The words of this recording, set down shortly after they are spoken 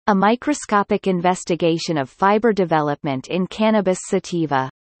a microscopic investigation of fiber development in cannabis sativa.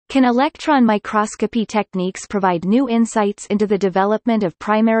 Can electron microscopy techniques provide new insights into the development of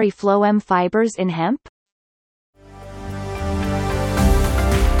primary phloem fibers in hemp?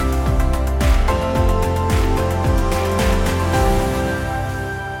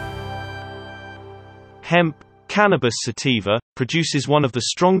 Hemp, Cannabis sativa, produces one of the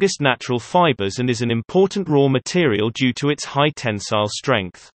strongest natural fibers and is an important raw material due to its high tensile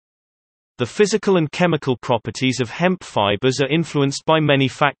strength. The physical and chemical properties of hemp fibers are influenced by many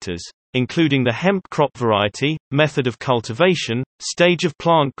factors, including the hemp crop variety, method of cultivation, stage of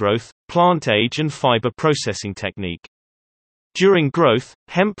plant growth, plant age and fiber processing technique. During growth,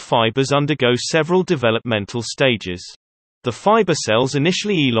 hemp fibers undergo several developmental stages. The fiber cells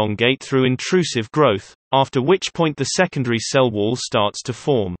initially elongate through intrusive growth, after which point the secondary cell wall starts to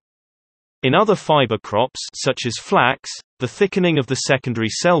form. In other fiber crops such as flax, the thickening of the secondary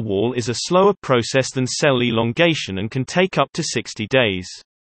cell wall is a slower process than cell elongation and can take up to 60 days.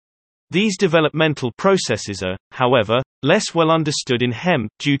 These developmental processes are, however, less well understood in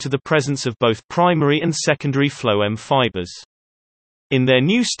hemp due to the presence of both primary and secondary phloem fibers. In their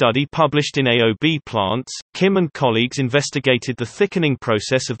new study published in AOB Plants, Kim and colleagues investigated the thickening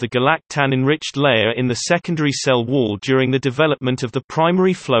process of the galactan-enriched layer in the secondary cell wall during the development of the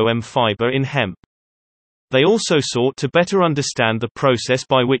primary phloem fiber in hemp. They also sought to better understand the process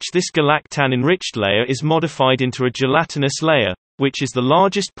by which this galactan-enriched layer is modified into a gelatinous layer, which is the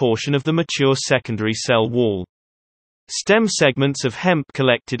largest portion of the mature secondary cell wall. Stem segments of hemp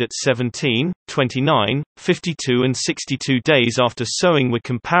collected at 17, 29, 52 and 62 days after sowing were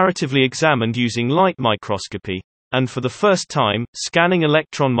comparatively examined using light microscopy, and for the first time, scanning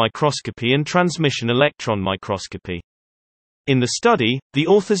electron microscopy and transmission electron microscopy. In the study, the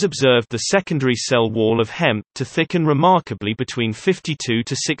authors observed the secondary cell wall of hemp to thicken remarkably between 52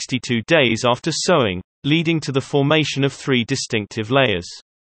 to 62 days after sowing, leading to the formation of three distinctive layers.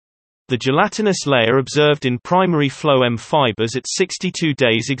 The gelatinous layer observed in primary phloem fibers at 62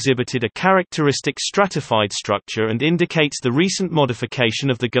 days exhibited a characteristic stratified structure and indicates the recent modification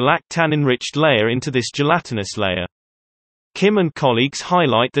of the galactan-enriched layer into this gelatinous layer. Kim and colleagues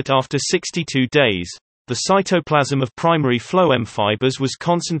highlight that after 62 days, the cytoplasm of primary phloem fibers was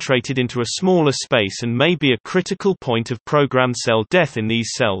concentrated into a smaller space and may be a critical point of programmed cell death in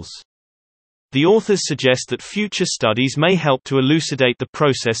these cells. The authors suggest that future studies may help to elucidate the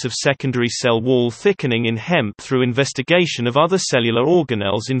process of secondary cell wall thickening in hemp through investigation of other cellular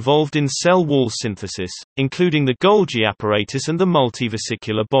organelles involved in cell wall synthesis, including the Golgi apparatus and the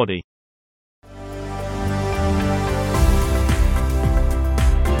multivesicular body.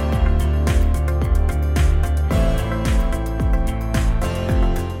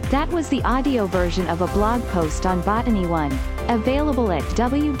 That was the audio version of a blog post on Botany One, available at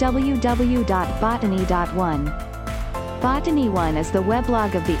www.botany.one. Botany One is the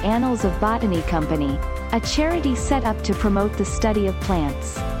weblog of the Annals of Botany Company, a charity set up to promote the study of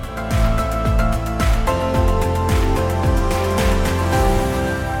plants.